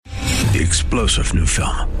The explosive new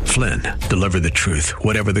film, Flynn, deliver the truth,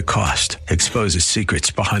 whatever the cost. Exposes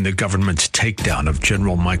secrets behind the government's takedown of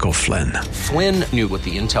General Michael Flynn. Flynn knew what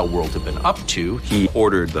the intel world had been up to. He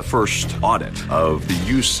ordered the first audit of the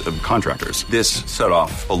use of contractors. This set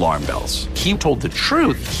off alarm bells. He told the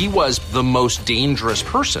truth. He was the most dangerous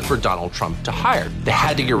person for Donald Trump to hire. They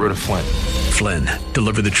had to get rid of Flynn. Flynn,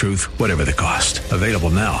 deliver the truth, whatever the cost. Available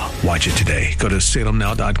now. Watch it today. Go to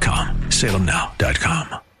salemnow.com.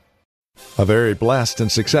 salemnow.com. A very blessed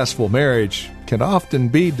and successful marriage can often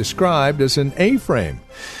be described as an A-frame.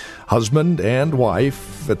 Husband and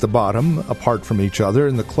wife at the bottom, apart from each other,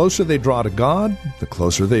 and the closer they draw to God, the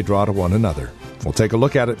closer they draw to one another. We'll take a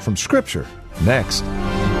look at it from Scripture next.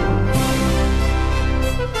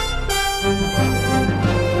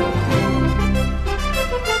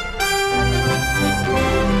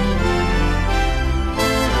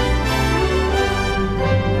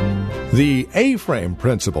 The A-frame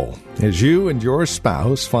principle is you and your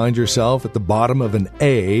spouse find yourself at the bottom of an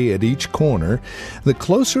A at each corner. The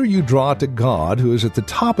closer you draw to God, who is at the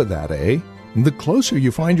top of that A, the closer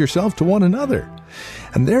you find yourself to one another.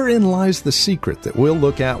 And therein lies the secret that we'll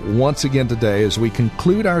look at once again today as we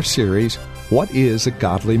conclude our series, What is a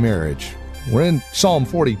Godly Marriage? We're in Psalm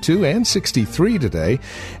 42 and 63 today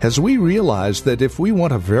as we realize that if we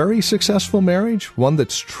want a very successful marriage, one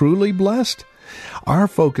that's truly blessed, our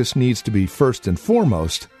focus needs to be first and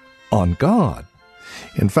foremost on God.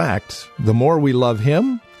 In fact, the more we love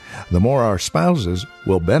Him, the more our spouses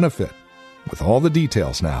will benefit. With all the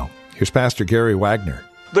details now, here's Pastor Gary Wagner.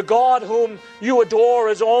 The God whom you adore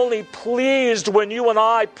is only pleased when you and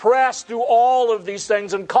I press through all of these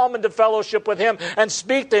things and come into fellowship with Him and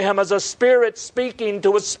speak to Him as a spirit speaking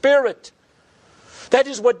to a spirit. That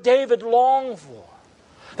is what David longed for.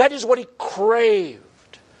 That is what he craved.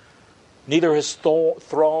 Neither his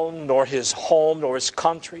throne, nor his home, nor his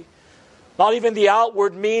country, not even the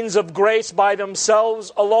outward means of grace by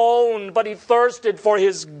themselves alone, but he thirsted for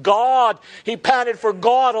his God. He panted for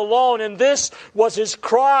God alone, and this was his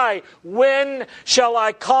cry: when shall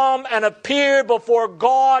I come and appear before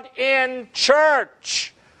God in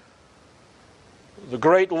church? The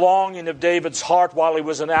great longing of David's heart while he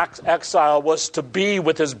was in exile was to be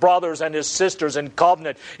with his brothers and his sisters in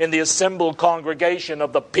covenant in the assembled congregation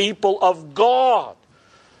of the people of God.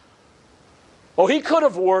 Oh, he could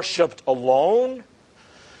have worshipped alone.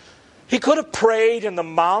 He could have prayed in the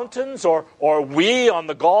mountains, or we on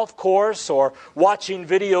the golf course, or watching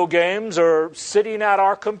video games, or sitting at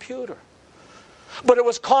our computer. But it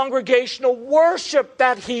was congregational worship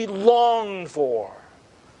that he longed for.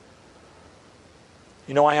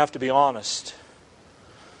 You know, I have to be honest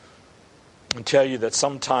and tell you that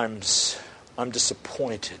sometimes I'm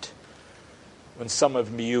disappointed when some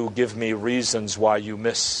of you give me reasons why you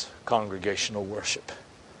miss congregational worship.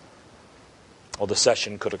 Well, the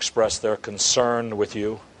session could express their concern with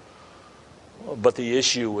you, but the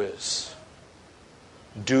issue is,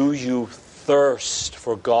 do you thirst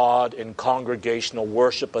for God in congregational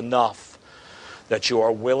worship enough that you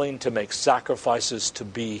are willing to make sacrifices to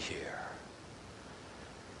be here?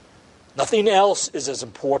 Nothing else is as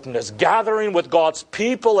important as gathering with God's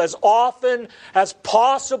people as often as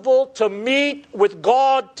possible to meet with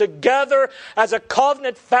God together as a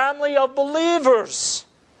covenant family of believers.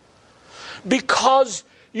 Because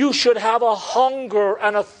you should have a hunger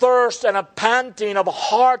and a thirst and a panting of a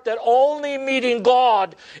heart that only meeting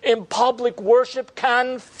God in public worship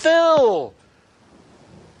can fill.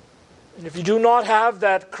 And if you do not have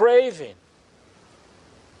that craving,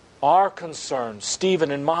 our concerns,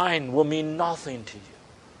 Stephen and mine, will mean nothing to you.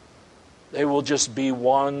 They will just be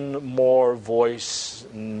one more voice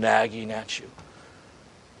nagging at you,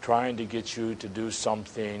 trying to get you to do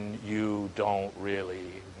something you don't really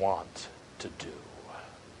want to do.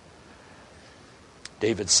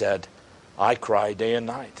 David said, I cry day and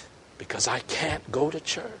night because I can't go to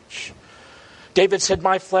church. David said,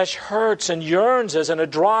 my flesh hurts and yearns as in a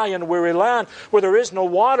dry and weary land where there is no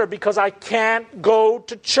water, because I can't go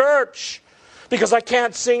to church. Because I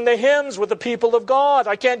can't sing the hymns with the people of God.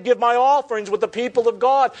 I can't give my offerings with the people of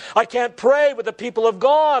God. I can't pray with the people of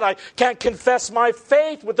God. I can't confess my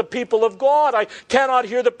faith with the people of God. I cannot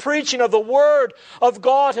hear the preaching of the Word of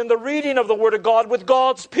God and the reading of the Word of God with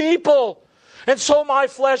God's people. And so my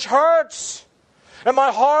flesh hurts. And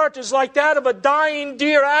my heart is like that of a dying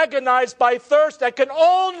deer agonized by thirst that can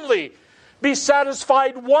only be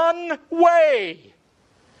satisfied one way: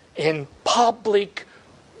 in public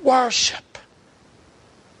worship.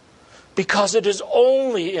 Because it is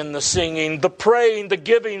only in the singing, the praying, the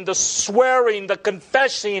giving, the swearing, the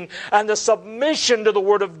confessing, and the submission to the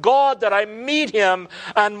Word of God that I meet Him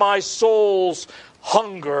and my soul's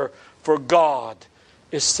hunger for God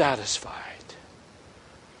is satisfied.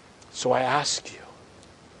 So I ask you,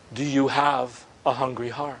 do you have a hungry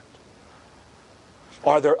heart?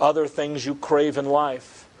 Are there other things you crave in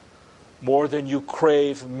life more than you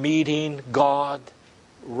crave meeting God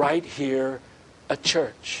right here at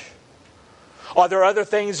church? Are there other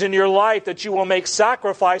things in your life that you will make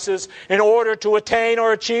sacrifices in order to attain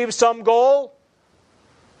or achieve some goal?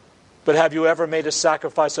 But have you ever made a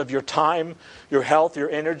sacrifice of your time, your health, your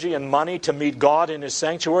energy, and money to meet God in His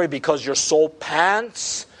sanctuary because your soul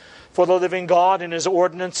pants for the living God in His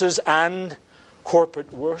ordinances and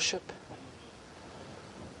corporate worship?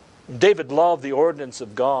 David loved the ordinance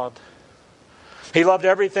of God. He loved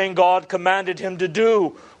everything God commanded him to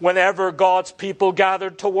do whenever God's people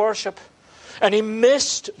gathered to worship. And he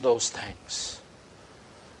missed those things.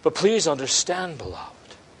 But please understand, beloved,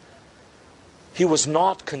 he was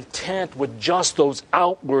not content with just those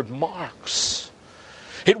outward marks.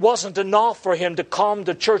 It wasn't enough for him to come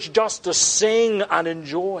to church just to sing and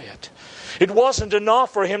enjoy it. It wasn't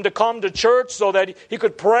enough for him to come to church so that he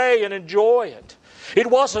could pray and enjoy it. It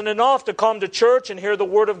wasn't enough to come to church and hear the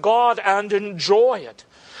Word of God and enjoy it.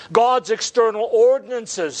 God's external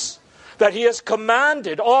ordinances that He has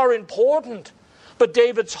commanded are important. But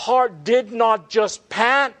David's heart did not just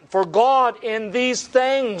pant for God in these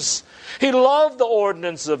things. He loved the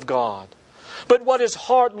ordinance of God. But what his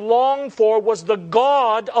heart longed for was the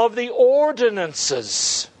God of the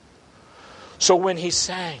ordinances. So when he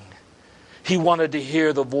sang, he wanted to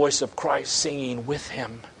hear the voice of Christ singing with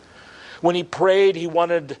him. When he prayed, he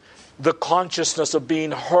wanted the consciousness of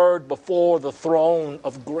being heard before the throne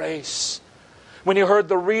of grace. When he heard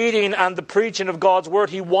the reading and the preaching of God's Word,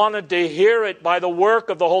 he wanted to hear it by the work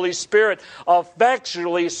of the Holy Spirit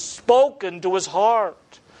effectually spoken to his heart.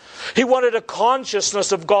 He wanted a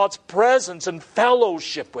consciousness of God's presence and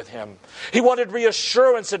fellowship with Him. He wanted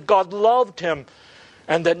reassurance that God loved him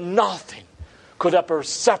and that nothing could ever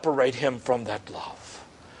separate him from that love.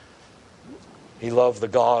 He loved the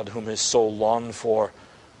God whom his soul longed for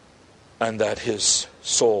and that his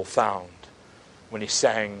soul found when he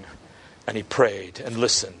sang and he prayed and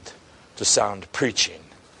listened to sound preaching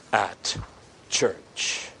at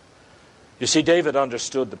church. You see, David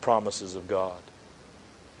understood the promises of God.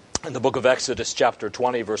 In the book of Exodus, chapter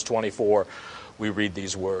 20, verse 24, we read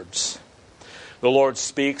these words. The Lord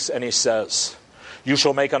speaks and He says, "You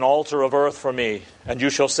shall make an altar of earth for me, and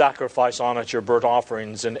you shall sacrifice on it your burnt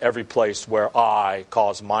offerings in every place where I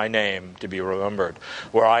cause my name to be remembered,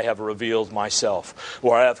 where I have revealed myself,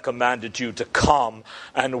 where I have commanded you to come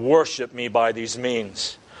and worship me by these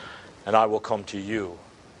means. And I will come to you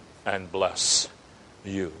and bless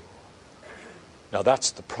you." Now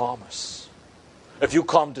that's the promise. If you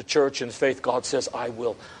come to church in faith, God says, I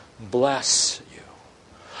will bless you.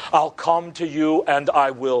 I'll come to you and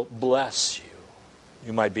I will bless you.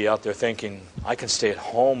 You might be out there thinking, I can stay at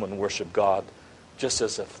home and worship God just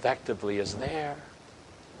as effectively as there.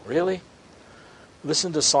 Really?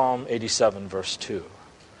 Listen to Psalm 87, verse 2.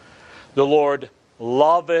 The Lord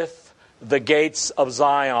loveth the gates of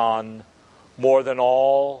Zion more than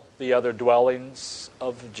all the other dwellings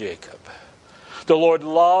of Jacob. The Lord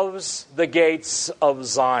loves the gates of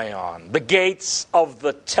Zion, the gates of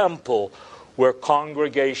the temple where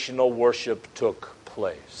congregational worship took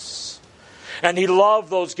place. And He loved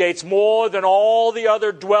those gates more than all the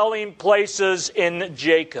other dwelling places in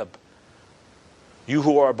Jacob. You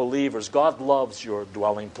who are believers, God loves your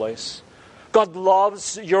dwelling place. God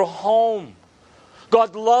loves your home.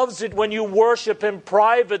 God loves it when you worship Him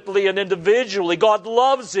privately and individually. God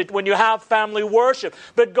loves it when you have family worship.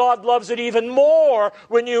 But God loves it even more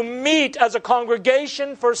when you meet as a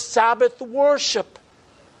congregation for Sabbath worship.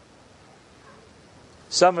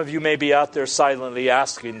 Some of you may be out there silently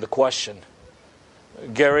asking the question,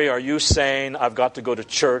 Gary, are you saying I've got to go to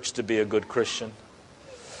church to be a good Christian?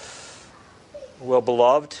 Well,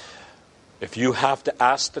 beloved, if you have to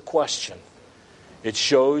ask the question, it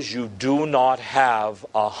shows you do not have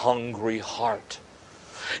a hungry heart.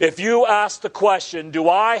 If you ask the question, do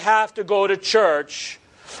I have to go to church?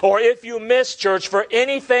 Or if you miss church for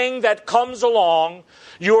anything that comes along,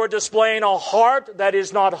 you are displaying a heart that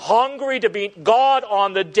is not hungry to meet God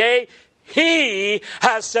on the day He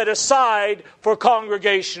has set aside for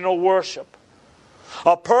congregational worship.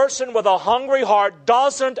 A person with a hungry heart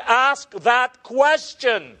doesn't ask that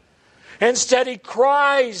question. Instead, he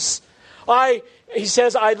cries. He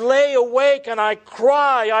says, I lay awake and I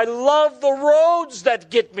cry. I love the roads that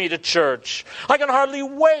get me to church. I can hardly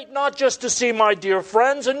wait, not just to see my dear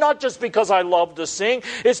friends, and not just because I love to sing.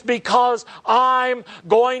 It's because I'm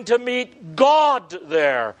going to meet God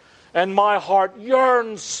there. And my heart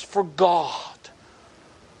yearns for God.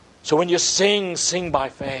 So when you sing, sing by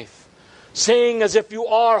faith. Sing as if you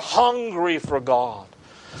are hungry for God.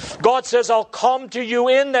 God says, I'll come to you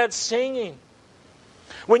in that singing.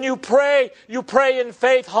 When you pray in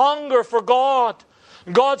faith, hunger for God.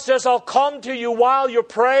 God says, I'll come to you while you're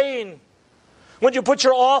praying. When you put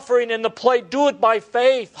your offering in the plate, do it by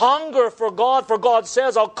faith. Hunger for God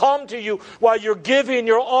says, I'll come to you while you're giving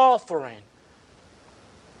your offering.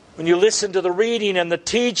 When you listen to the reading and the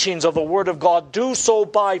teachings of the Word of God, do so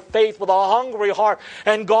by faith with a hungry heart.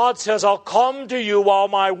 And God says, I'll come to you while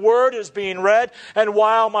my Word is being read and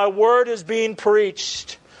while my Word is being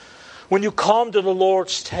preached. When you come to the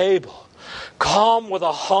Lord's table, come with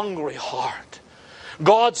a hungry heart.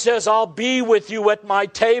 God says, I'll be with you at my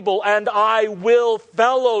table and I will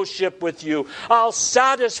fellowship with you. I'll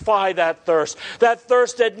satisfy that thirst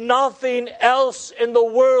that nothing else in the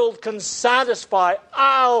world can satisfy.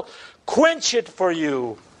 I'll quench it for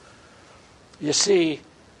you. You see,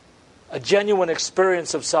 a genuine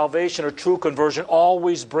experience of salvation or true conversion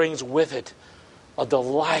always brings with it a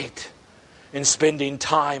delight in spending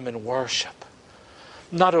time in worship.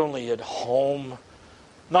 Not only at home,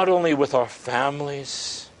 not only with our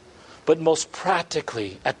families, but most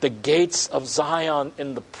practically at the gates of Zion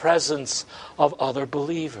in the presence of other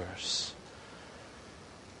believers.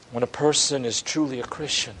 When a person is truly a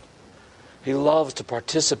Christian, he loves to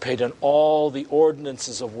participate in all the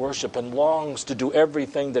ordinances of worship and longs to do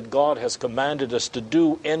everything that God has commanded us to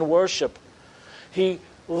do in worship. He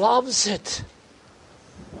loves it.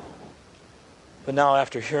 But now,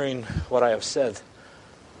 after hearing what I have said,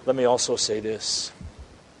 let me also say this.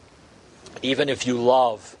 Even if you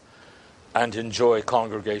love and enjoy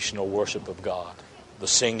congregational worship of God, the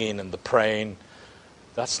singing and the praying,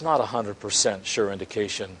 that's not 100% sure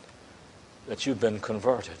indication that you've been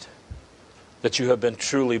converted, that you have been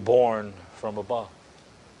truly born from above.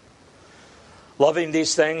 Loving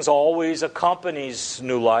these things always accompanies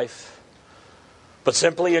new life, but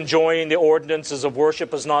simply enjoying the ordinances of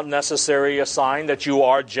worship is not necessarily a sign that you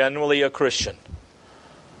are genuinely a Christian.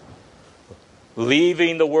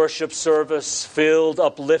 Leaving the worship service filled,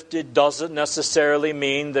 uplifted, doesn't necessarily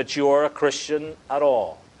mean that you are a Christian at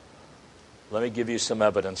all. Let me give you some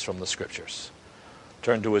evidence from the Scriptures.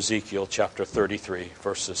 Turn to Ezekiel chapter 33,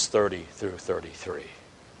 verses 30 through 33.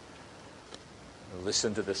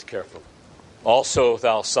 Listen to this carefully. Also,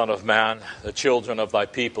 thou son of man, the children of thy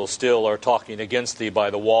people still are talking against thee by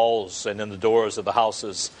the walls and in the doors of the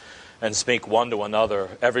houses, and speak one to another,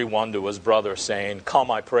 every one to his brother, saying, Come,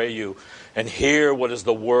 I pray you, and hear what is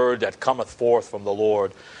the word that cometh forth from the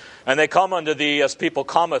Lord. And they come unto thee as people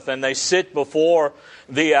cometh, and they sit before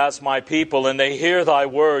thee as my people, and they hear thy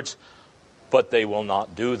words, but they will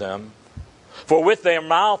not do them. For with their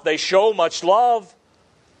mouth they show much love,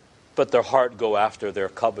 but their heart go after their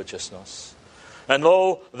covetousness. And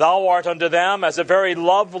lo, thou art unto them as a very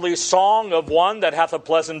lovely song of one that hath a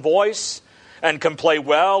pleasant voice, and can play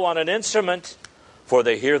well on an instrument, for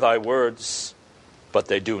they hear thy words, but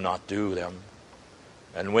they do not do them.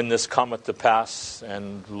 And when this cometh to pass,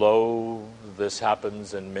 and lo, this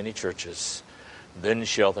happens in many churches, then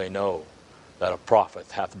shall they know that a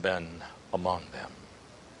prophet hath been among them.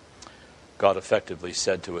 God effectively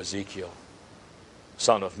said to Ezekiel,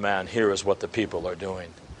 Son of man, here is what the people are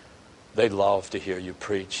doing. They love to hear you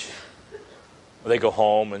preach. They go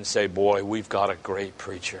home and say, boy, we've got a great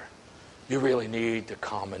preacher. You really need to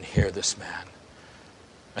come and hear this man.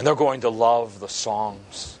 And they're going to love the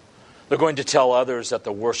songs. They're going to tell others that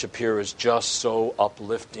the worship here is just so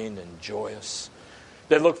uplifting and joyous.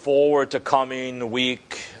 They look forward to coming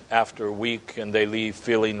week after week, and they leave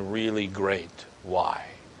feeling really great. Why?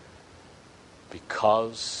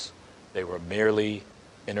 Because they were merely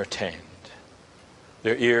entertained.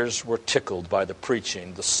 Their ears were tickled by the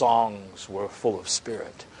preaching. The songs were full of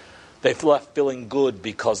spirit. They left feeling good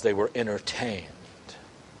because they were entertained.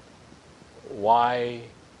 Why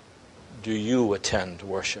do you attend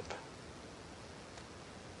worship?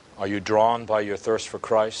 Are you drawn by your thirst for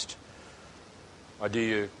Christ? Or do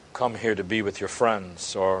you come here to be with your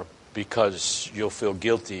friends, or because you'll feel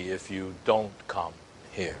guilty if you don't come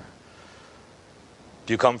here?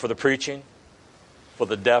 Do you come for the preaching? For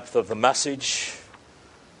the depth of the message?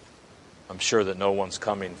 I'm sure that no one's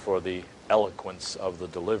coming for the eloquence of the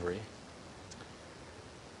delivery.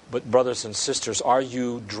 But brothers and sisters, are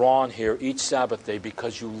you drawn here each Sabbath day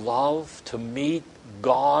because you love to meet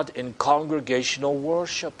God in congregational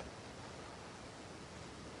worship?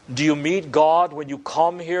 Do you meet God when you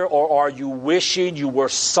come here, or are you wishing you were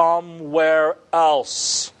somewhere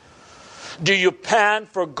else? Do you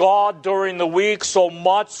pant for God during the week so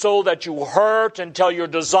much so that you hurt until your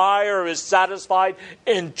desire is satisfied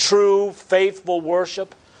in true, faithful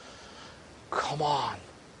worship? Come on.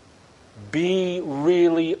 Be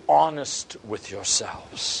really honest with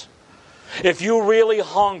yourselves. If you really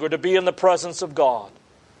hunger to be in the presence of God,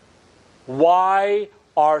 why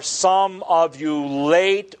are some of you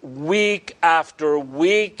late week after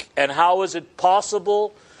week? And how is it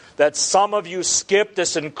possible that some of you skip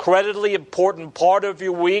this incredibly important part of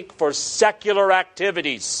your week for secular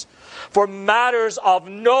activities, for matters of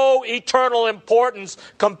no eternal importance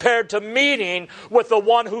compared to meeting with the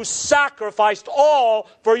one who sacrificed all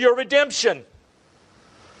for your redemption?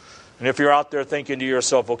 And if you're out there thinking to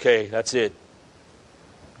yourself, okay, that's it,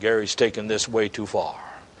 Gary's taken this way too far.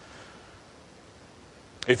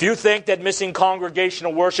 If you think that missing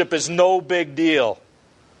congregational worship is no big deal,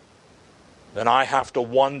 then I have to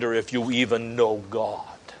wonder if you even know God.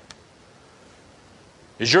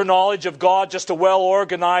 Is your knowledge of God just a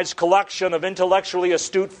well-organized collection of intellectually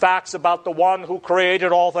astute facts about the one who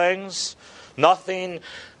created all things? Nothing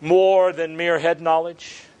more than mere head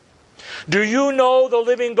knowledge? Do you know the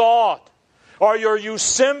living God? Or are you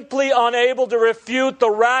simply unable to refute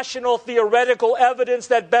the rational theoretical evidence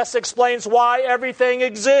that best explains why everything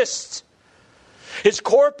exists? Is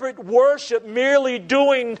corporate worship merely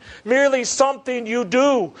something you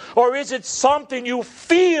do? Or is it something you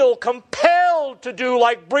feel compelled to do,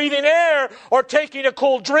 like breathing air or taking a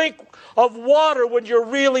cool drink of water when you're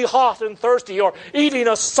really hot and thirsty, or eating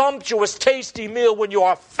a sumptuous, tasty meal when you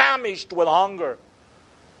are famished with hunger?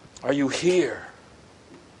 Are you here?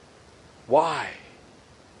 Why?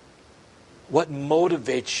 What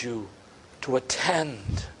motivates you to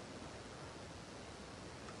attend?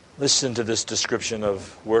 Listen to this description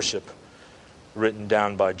of worship written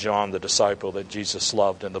down by John, the disciple that Jesus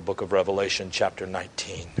loved, in the book of Revelation, chapter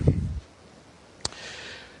 19.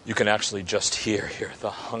 You can actually just hear here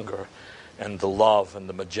the hunger and the love and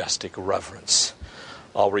the majestic reverence.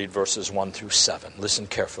 I'll read verses 1 through 7. Listen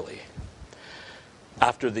carefully.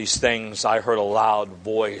 After these things, I heard a loud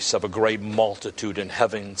voice of a great multitude in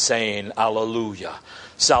heaven saying, Alleluia!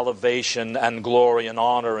 Salvation and glory and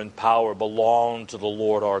honor and power belong to the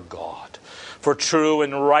Lord our God. For true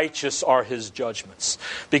and righteous are His judgments,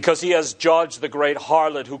 because He has judged the great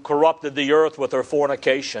harlot who corrupted the earth with her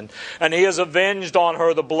fornication, and He has avenged on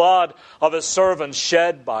her the blood of His servants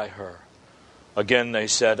shed by her. Again they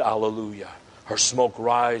said, Alleluia! Her smoke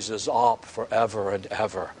rises up forever and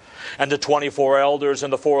ever. And the 24 elders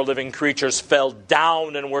and the 4 living creatures fell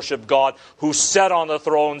down and worshiped God who sat on the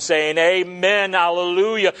throne, saying, Amen,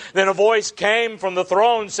 Alleluia. Then a voice came from the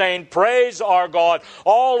throne saying, Praise our God,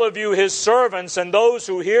 all of you His servants and those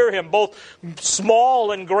who hear Him, both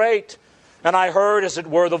small and great. And I heard, as it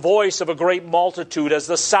were, the voice of a great multitude, as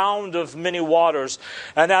the sound of many waters,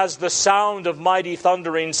 and as the sound of mighty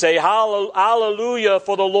thundering, say, Hallelujah,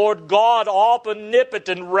 for the Lord God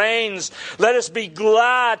omnipotent reigns. Let us be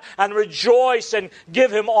glad and rejoice and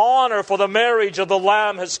give Him honor, for the marriage of the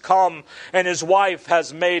Lamb has come, and His wife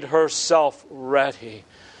has made herself ready.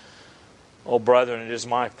 Oh, brethren, it is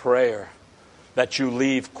my prayer that you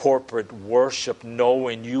leave corporate worship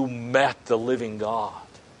knowing you met the living God.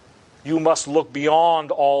 You must look beyond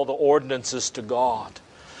all the ordinances to God.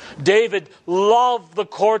 David loved the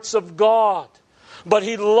courts of God, but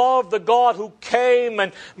he loved the God who came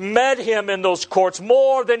and met him in those courts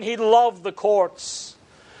more than he loved the courts.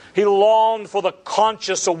 He longed for the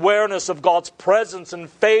conscious awareness of God's presence and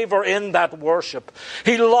favor in that worship.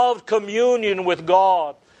 He loved communion with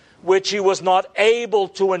God, which he was not able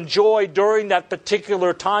to enjoy during that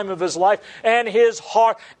particular time of his life, and his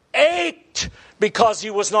heart ached because he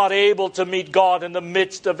was not able to meet God in the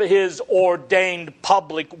midst of his ordained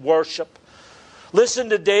public worship. Listen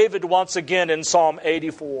to David once again in Psalm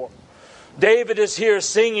 84. David is here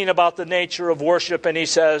singing about the nature of worship, and he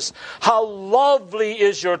says, How lovely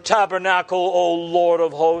is your tabernacle, O Lord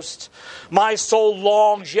of hosts! My soul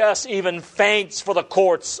longs, yes, even faints for the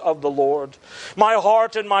courts of the Lord. My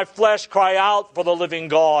heart and my flesh cry out for the living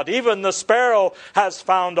God. Even the sparrow has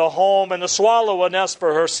found a home, and the swallow a nest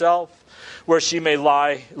for herself, where she may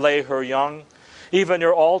lay her young. Even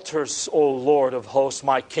your altars, O Lord of hosts,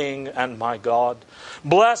 my King and my God.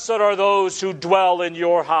 Blessed are those who dwell in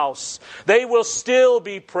your house. They will still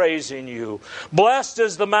be praising you. Blessed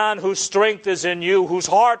is the man whose strength is in you, whose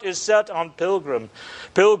heart is set on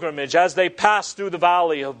pilgrimage. As they pass through the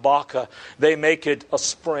valley of Baca, they make it a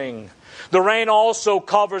spring. The rain also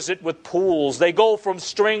covers it with pools. They go from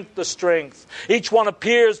strength to strength. Each one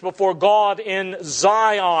appears before God in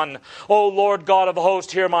Zion. O Lord God of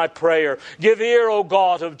hosts, hear my prayer. Give ear, O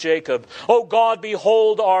God of Jacob. O God,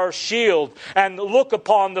 behold our shield, and look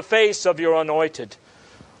upon the face of your anointed.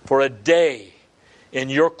 For a day in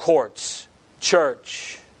your courts,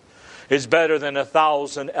 church, is better than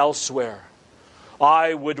 1,000 elsewhere.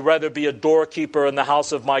 I would rather be a doorkeeper in the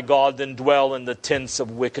house of my God than dwell in the tents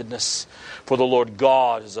of wickedness. For the Lord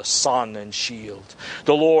God is a sun and shield.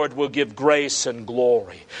 The Lord will give grace and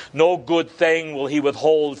glory. No good thing will he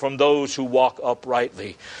withhold from those who walk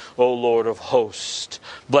uprightly. O Lord of hosts,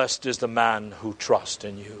 blessed is the man who trusts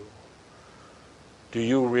in you. Do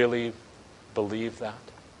you really believe that?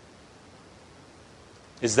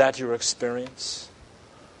 Is that your experience?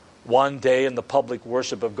 One day in the public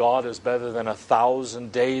worship of God is better than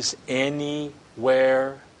 1,000 days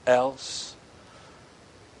anywhere else.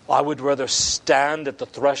 I would rather stand at the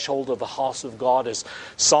threshold of the house of God as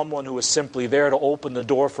someone who is simply there to open the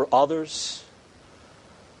door for others,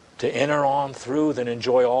 to enter on through, than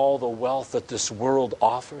enjoy all the wealth that this world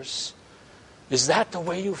offers. Is that the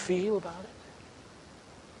way you feel about it?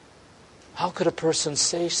 How could a person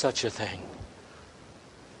say such a thing?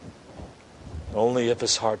 Only if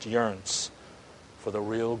his heart yearns for the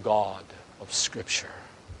real God of Scripture.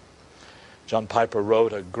 John Piper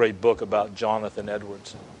wrote a great book about Jonathan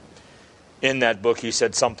Edwards. In that book he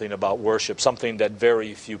said something about worship, something that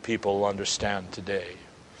very few people understand today.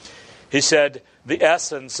 He said, the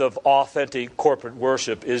essence of authentic corporate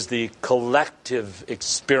worship is the collective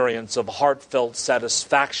experience of heartfelt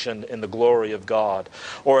satisfaction in the glory of God,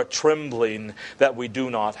 or a trembling that we do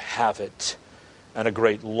not have it, and a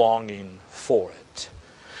great longing for it.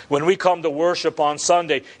 When we come to worship on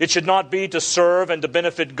Sunday, it should not be to serve and to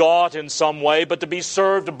benefit God in some way, but to be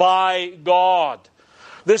served by God.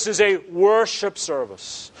 This is a worship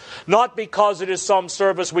service. Not because it is some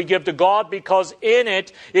service we give to God, because in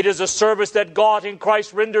it, it is a service that God in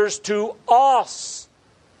Christ renders to us.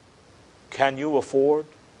 Can you afford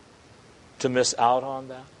to miss out on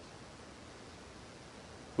that?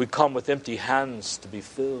 We come with empty hands to be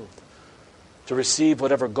filled, to receive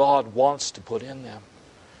whatever God wants to put in them.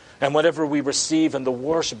 And whatever we receive in the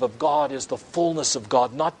worship of God is the fullness of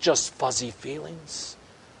God, not just fuzzy feelings.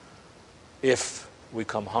 If we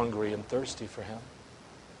come hungry and thirsty for Him.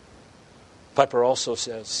 Piper also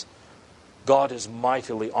says, God is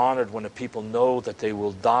mightily honored when a people know that they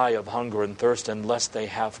will die of hunger and thirst unless they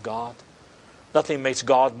have God. Nothing makes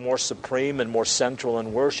God more supreme and more central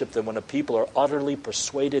in worship than when a people are utterly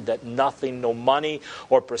persuaded that nothing, no money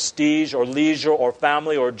or prestige or leisure or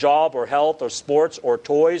family or job or health or sports or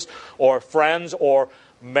toys or friends or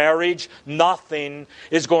marriage, nothing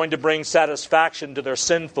is going to bring satisfaction to their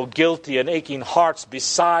sinful, guilty, and aching hearts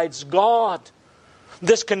besides God.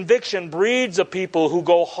 This conviction breeds a people who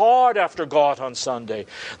go hard after God on Sunday.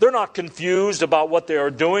 They're not confused about what they are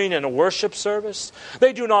doing in a worship service.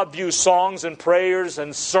 They do not view songs and prayers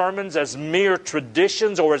and sermons as mere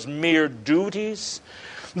traditions or as mere duties.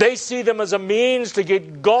 They see them as a means to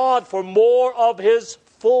get God for more of His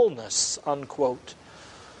fullness, unquote.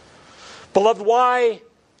 Beloved, why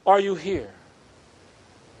are you here?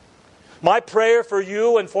 My prayer for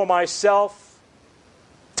you and for myself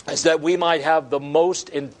is that we might have the most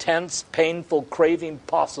intense, painful craving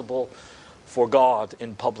possible for God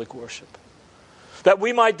in public worship. That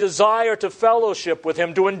we might desire to fellowship with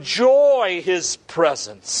Him, to enjoy His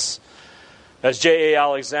presence. As J.A.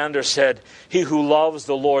 Alexander said, he who loves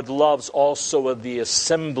the Lord loves also the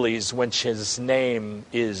assemblies which His name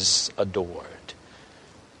is adored.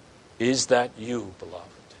 Is that you, beloved?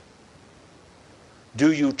 Do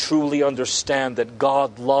you truly understand that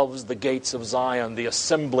God loves the gates of Zion, the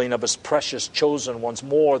assembling of His precious chosen ones,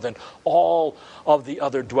 more than all of the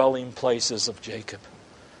other dwelling places of Jacob?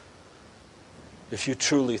 If you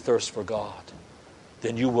truly thirst for God,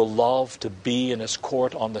 then you will love to be in His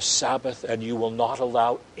court on the Sabbath, and you will not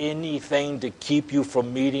allow anything to keep you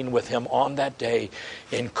from meeting with Him on that day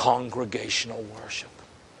in congregational worship.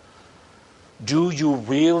 Do you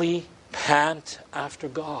really pant after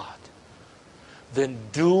God? Then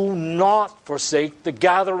do not forsake the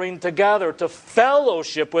gathering together to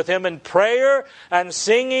fellowship with Him in prayer and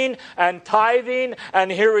singing and tithing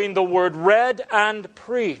and hearing the Word read and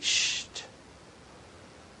preached.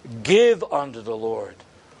 Give unto the Lord,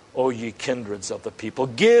 O ye kindreds of the people.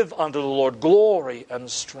 Give unto the Lord glory and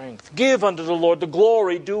strength. Give unto the Lord the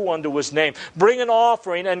glory due unto His name. Bring an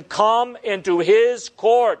offering and come into His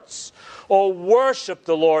courts. O worship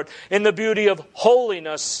the Lord in the beauty of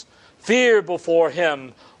holiness. Fear before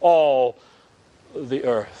Him all the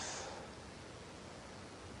earth.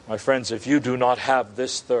 My friends, if you do not have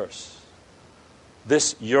this thirst,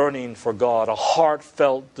 this yearning for God, a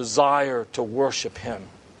heartfelt desire to worship Him,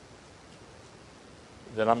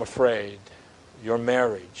 then I'm afraid your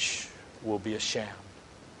marriage will be a sham.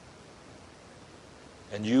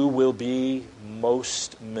 And you will be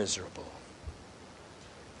most miserable.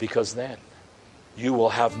 Because then you will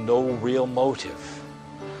have no real motive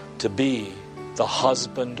to be the the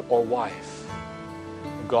husband or wife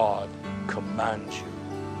God commands you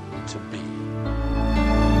to be.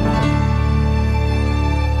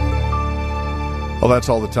 Well, that's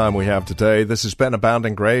all the time we have today. This has been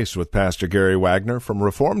Abounding Grace with Pastor Gary Wagner from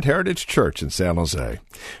Reformed Heritage Church in San Jose.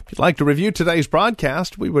 If you'd like to review today's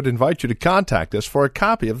broadcast, we would invite you to contact us for a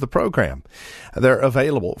copy of the program. They're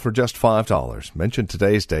available for just $5. Mention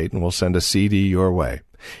today's date and we'll send a CD your way.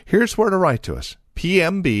 Here's where to write to us.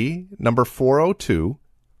 PMB number 402,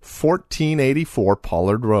 1484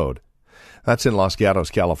 Pollard Road. That's in Los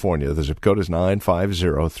Gatos, California. The zip code is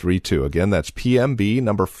 95032. Again, that's PMB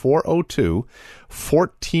number 402,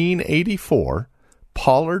 1484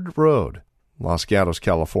 Pollard Road. Los Gatos,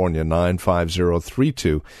 California,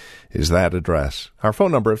 95032 is that address. Our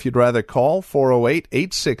phone number, if you'd rather call,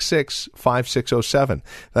 408-866-5607.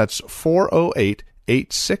 That's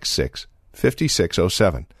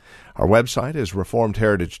 408-866-5607. Our website is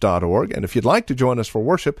reformedheritage.org, and if you'd like to join us for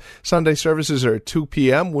worship, Sunday services are at 2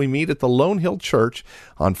 p.m. We meet at the Lone Hill Church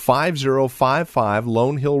on 5055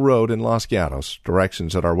 Lone Hill Road in Los Gatos.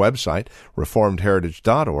 Directions at our website,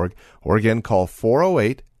 reformedheritage.org, or again, call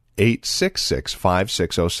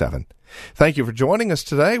 408-866-5607. Thank you for joining us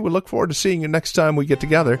today. We look forward to seeing you next time we get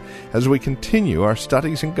together as we continue our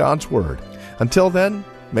studies in God's Word. Until then,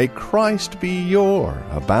 may Christ be your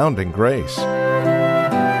abounding grace.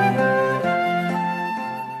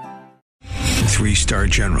 3-star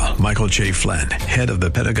General Michael J. Flynn, head of the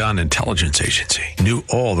Pentagon Intelligence Agency, knew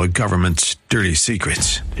all the government's dirty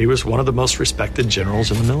secrets. He was one of the most respected generals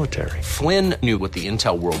in the military. Flynn knew what the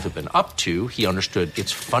intel world had been up to. He understood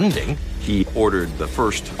its funding. He ordered the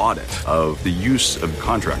first audit of the use of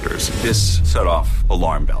contractors. This set off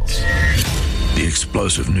alarm bells. The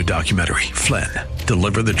explosive new documentary, Flynn,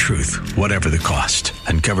 Deliver the Truth, Whatever the Cost,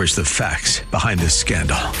 uncovers the facts behind this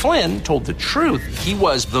scandal. Flynn told the truth. He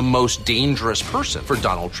was the most dangerous person for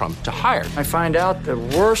Donald Trump to hire. I find out the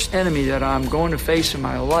worst enemy that I'm going to face in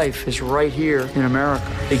my life is right here in America.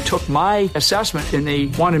 They took my assessment and they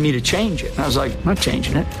wanted me to change it. And I was like, I'm not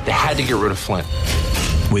changing it. They had to get rid of Flynn.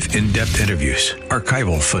 With in-depth interviews,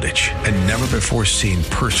 archival footage, and never-before-seen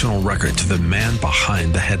personal records of the man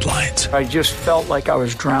behind the headlines. I just felt like I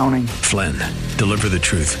was drowning. Flynn, Deliver the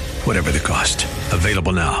Truth, Whatever the Cost.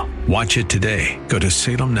 Available now. Watch it today. Go to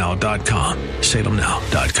salemnow.com.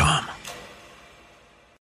 salemnow.com.